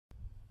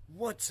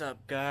What's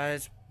up,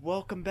 guys?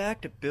 Welcome back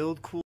to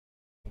Build Cool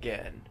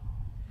again.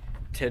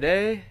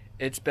 Today,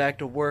 it's back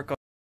to work on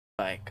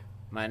my bike,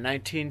 my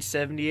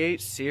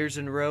 1978 Sears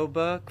and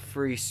Roebuck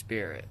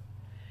Freespirt.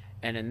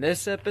 And in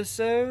this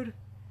episode,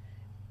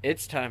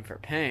 it's time for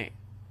paint.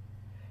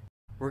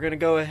 We're going to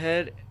go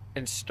ahead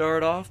and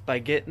start off by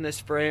getting this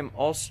frame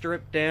all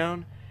stripped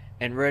down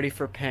and ready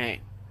for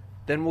paint.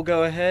 Then we'll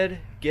go ahead,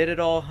 get it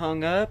all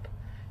hung up,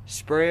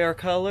 spray our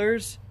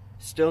colors.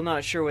 Still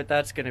not sure what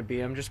that's going to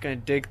be. I'm just going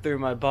to dig through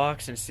my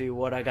box and see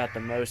what I got the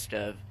most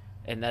of,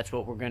 and that's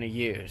what we're going to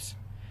use.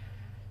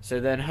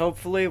 So then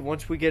hopefully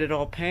once we get it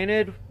all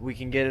painted, we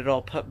can get it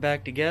all put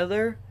back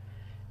together,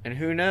 and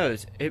who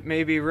knows, it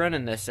may be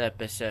running this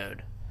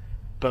episode.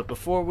 But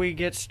before we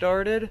get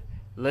started,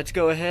 let's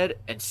go ahead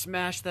and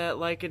smash that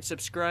like and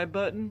subscribe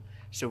button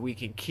so we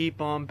can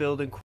keep on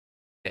building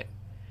cool.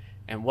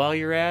 And while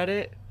you're at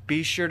it,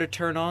 be sure to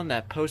turn on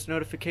that post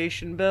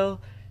notification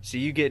bell so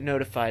you get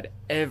notified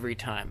every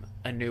time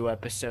a new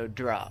episode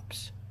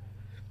drops.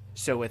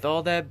 So with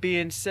all that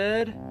being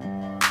said,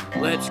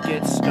 let's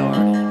get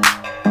started.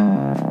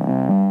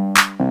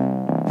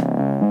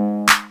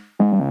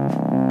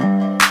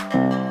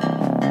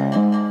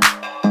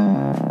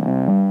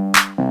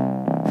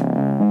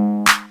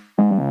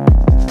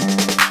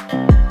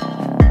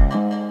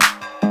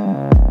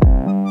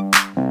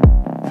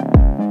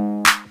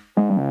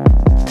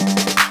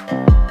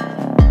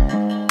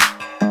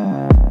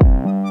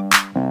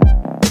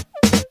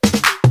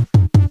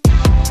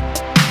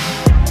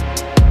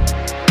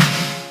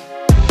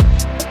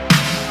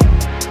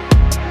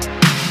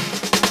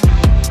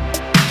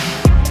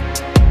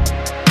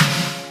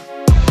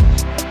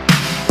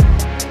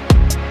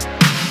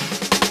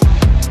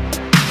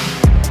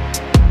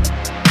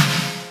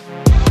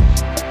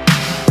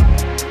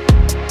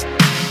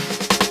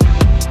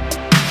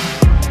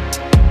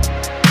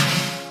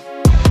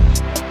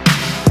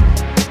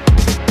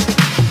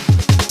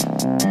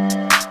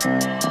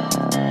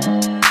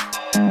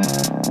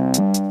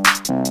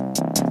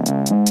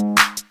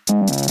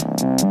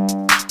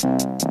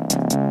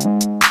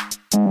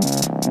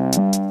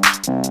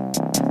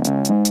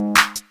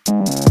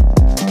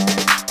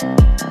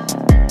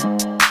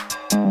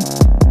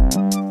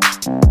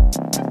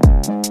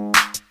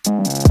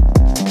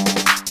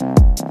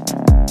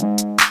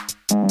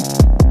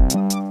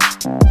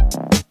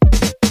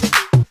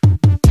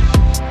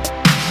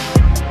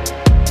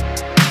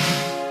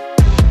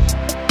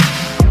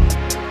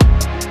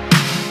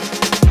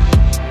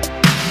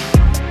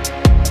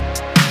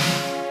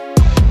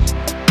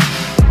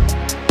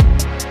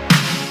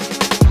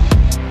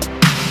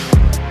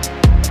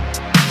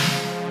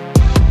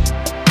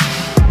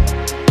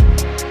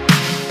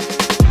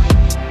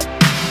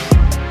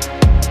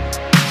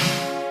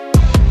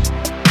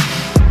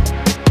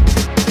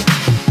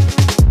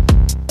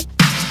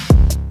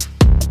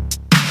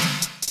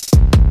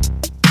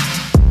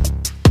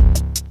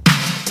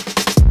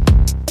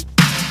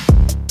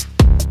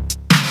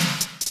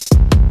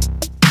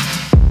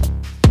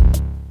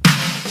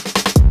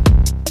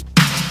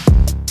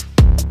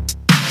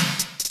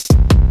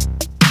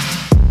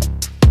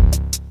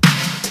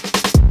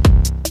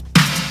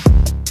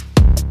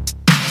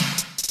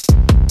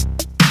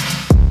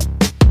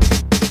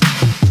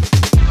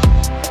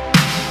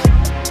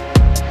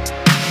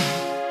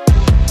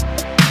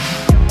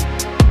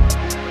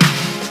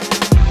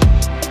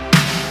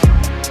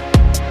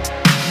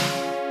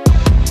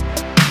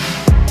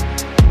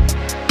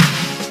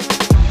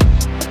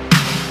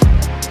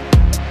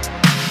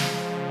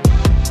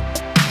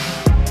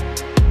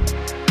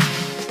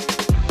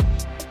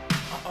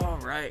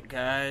 Alright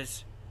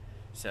guys,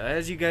 so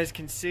as you guys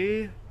can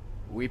see,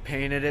 we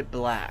painted it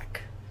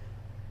black.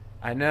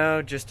 I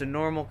know, just a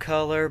normal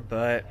color,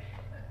 but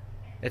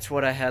it's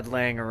what I had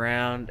laying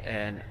around,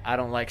 and I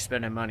don't like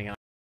spending money on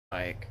a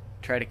bike.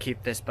 Try to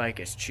keep this bike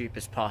as cheap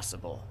as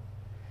possible.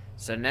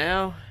 So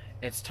now,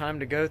 it's time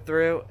to go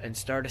through and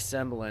start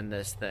assembling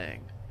this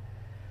thing.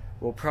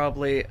 We'll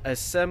probably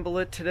assemble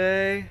it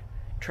today,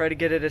 try to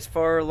get it as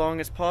far along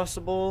as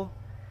possible,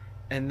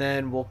 and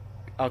then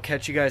I'll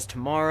catch you guys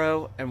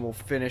tomorrow and we'll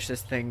finish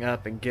this thing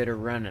up and get her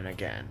running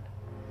again.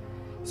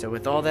 So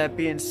with all that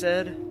being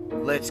said,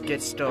 let's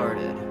get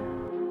started.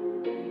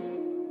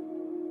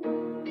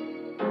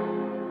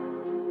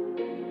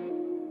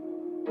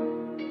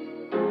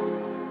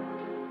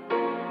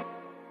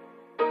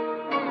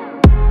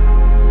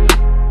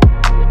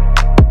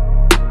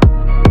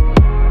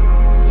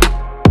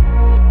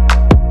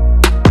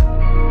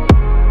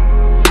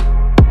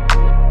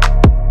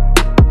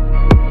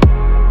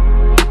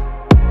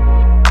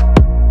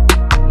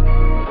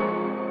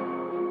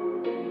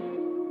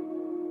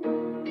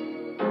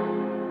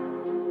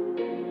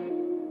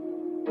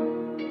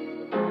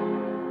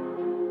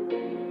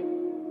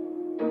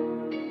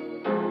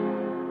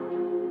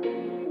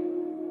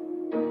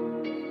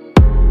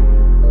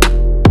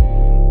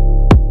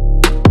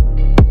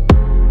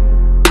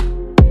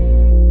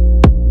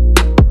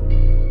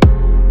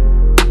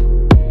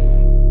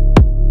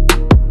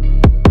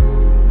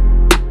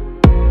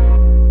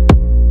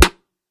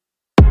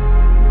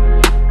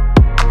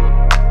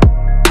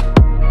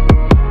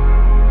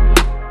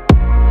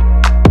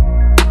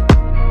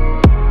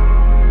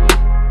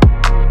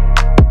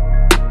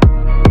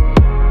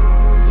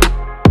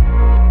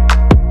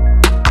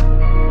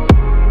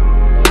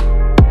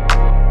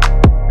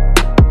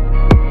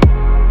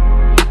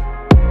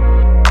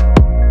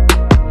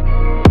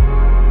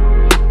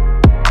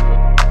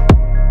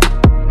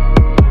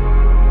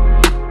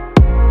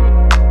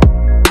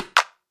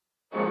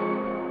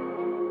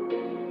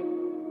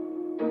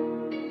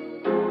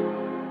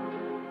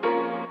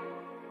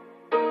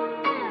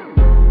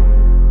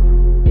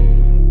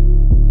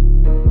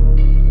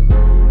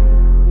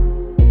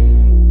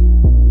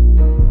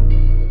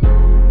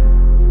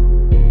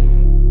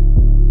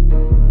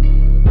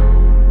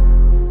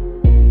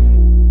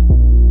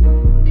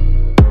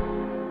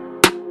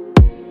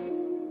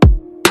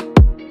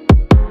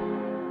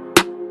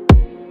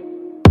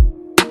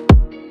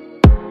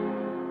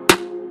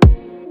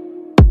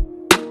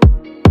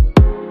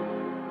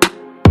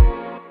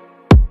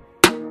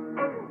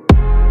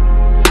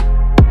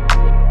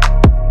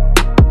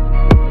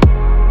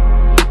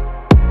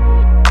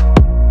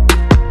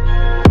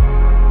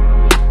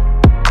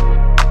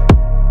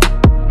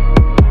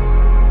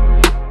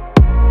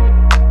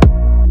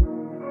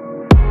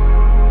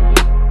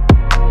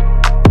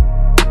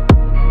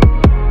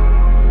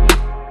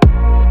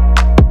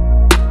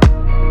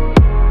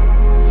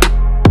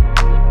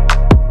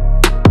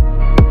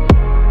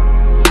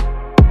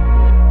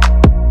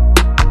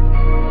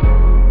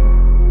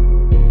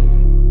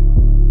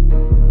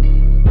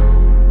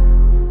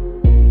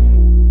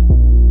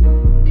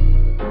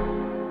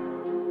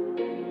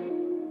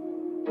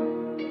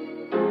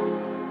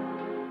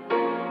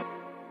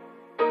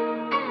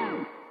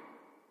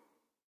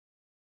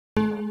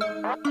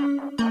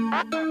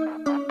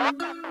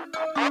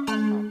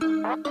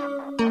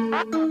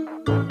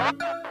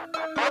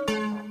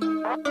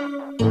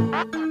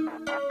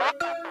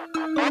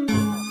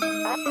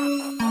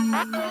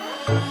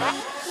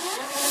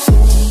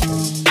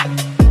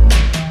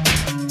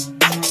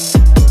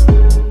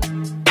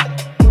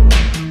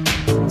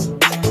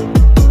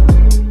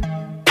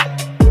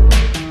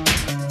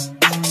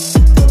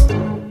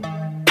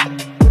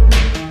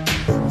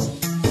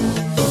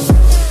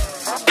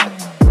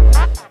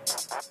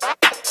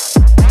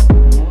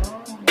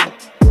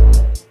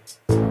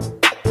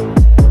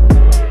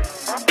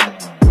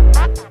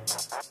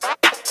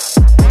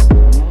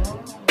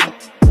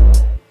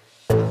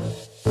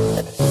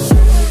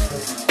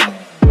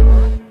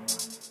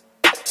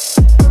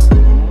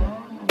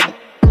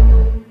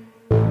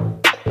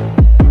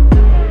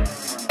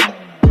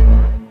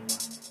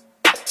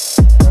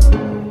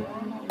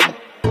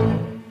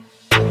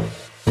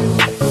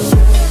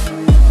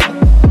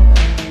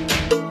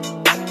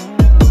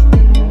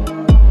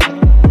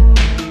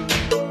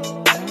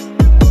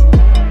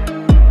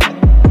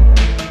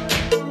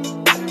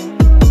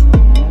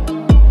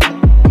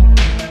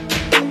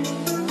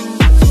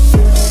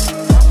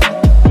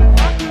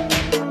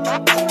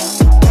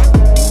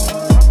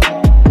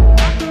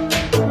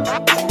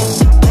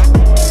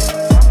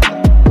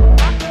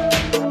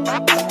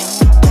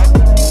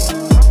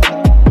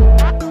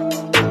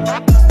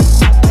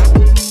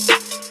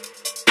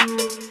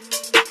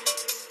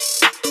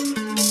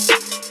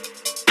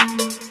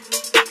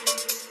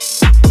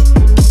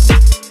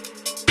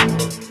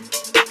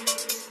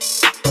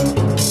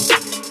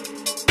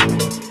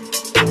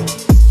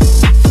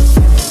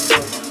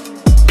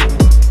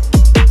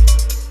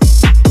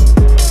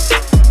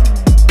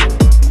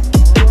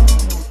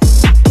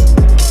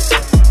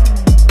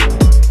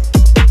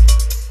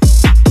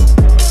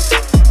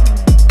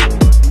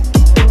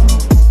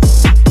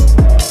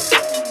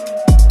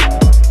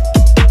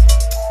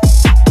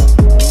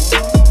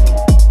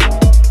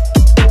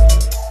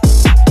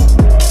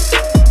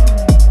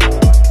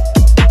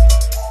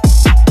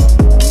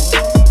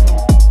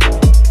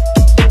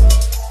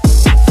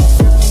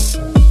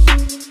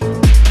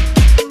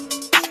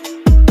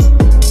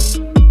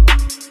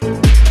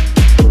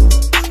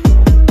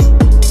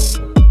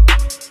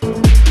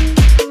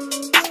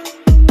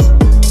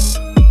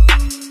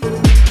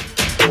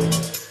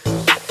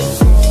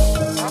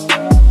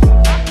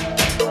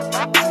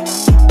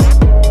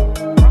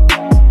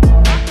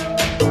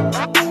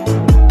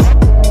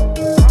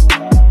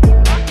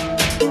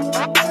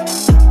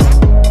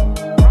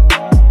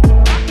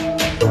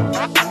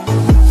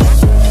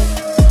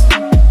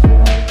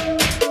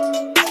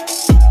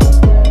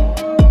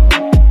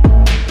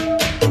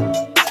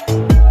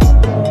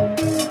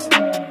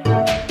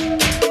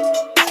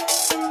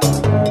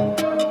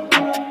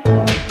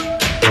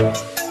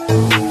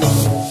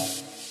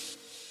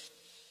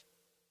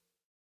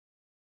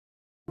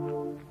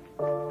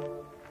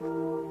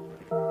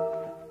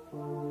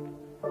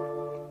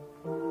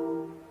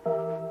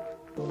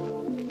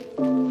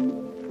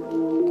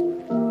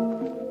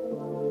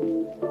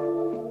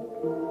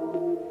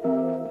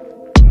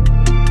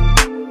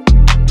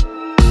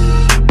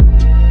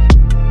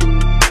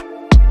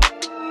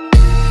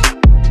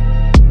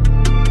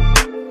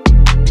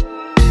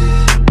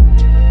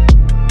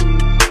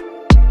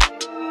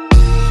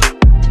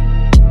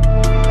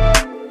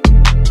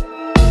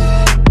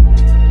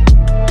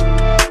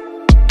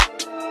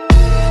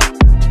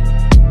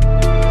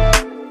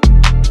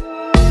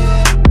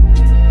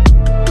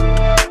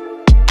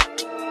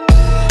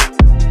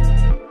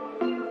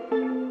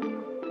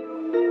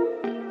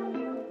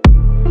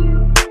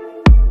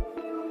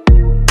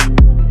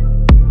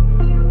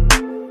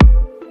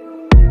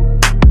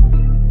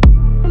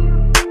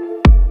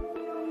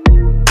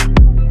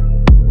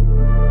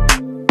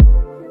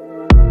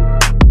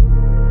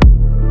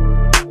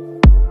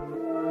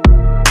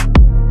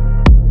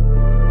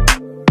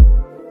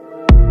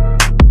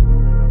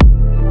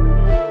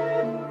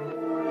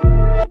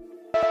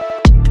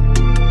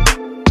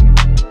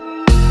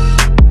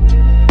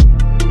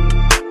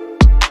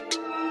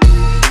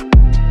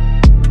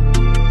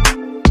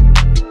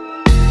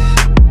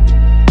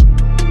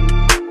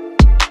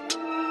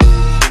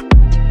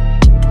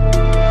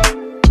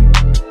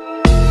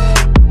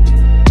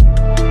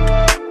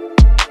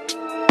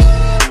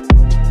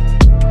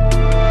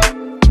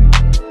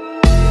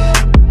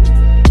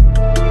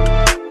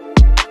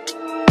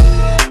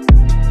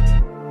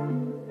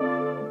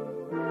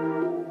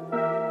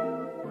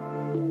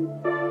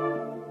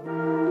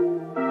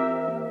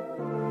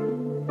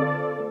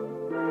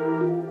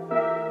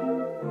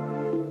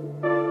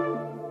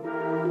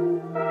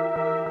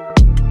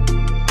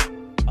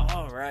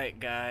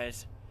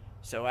 guys.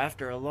 So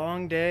after a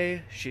long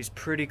day, she's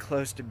pretty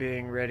close to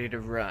being ready to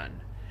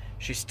run.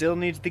 She still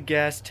needs the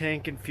gas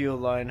tank and fuel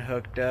line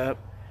hooked up.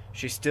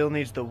 She still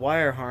needs the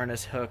wire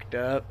harness hooked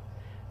up.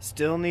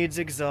 Still needs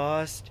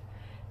exhaust.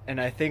 And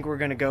I think we're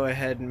going to go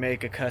ahead and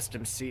make a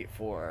custom seat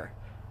for her.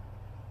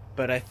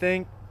 But I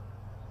think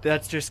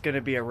that's just going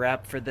to be a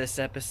wrap for this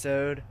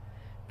episode.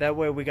 That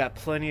way we got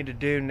plenty to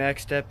do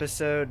next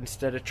episode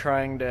instead of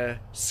trying to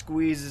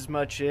squeeze as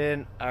much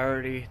in.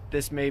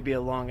 This may be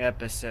a long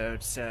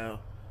episode, so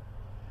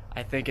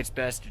I think it's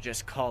best to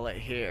just call it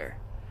here.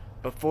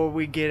 Before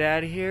we get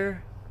out of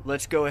here,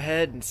 let's go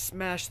ahead and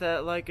smash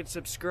that like and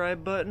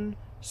subscribe button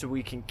so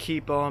we can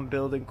keep on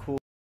building cool.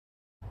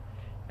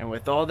 And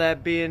with all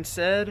that being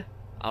said,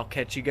 I'll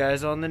catch you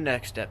guys on the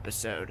next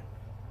episode.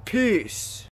 Peace!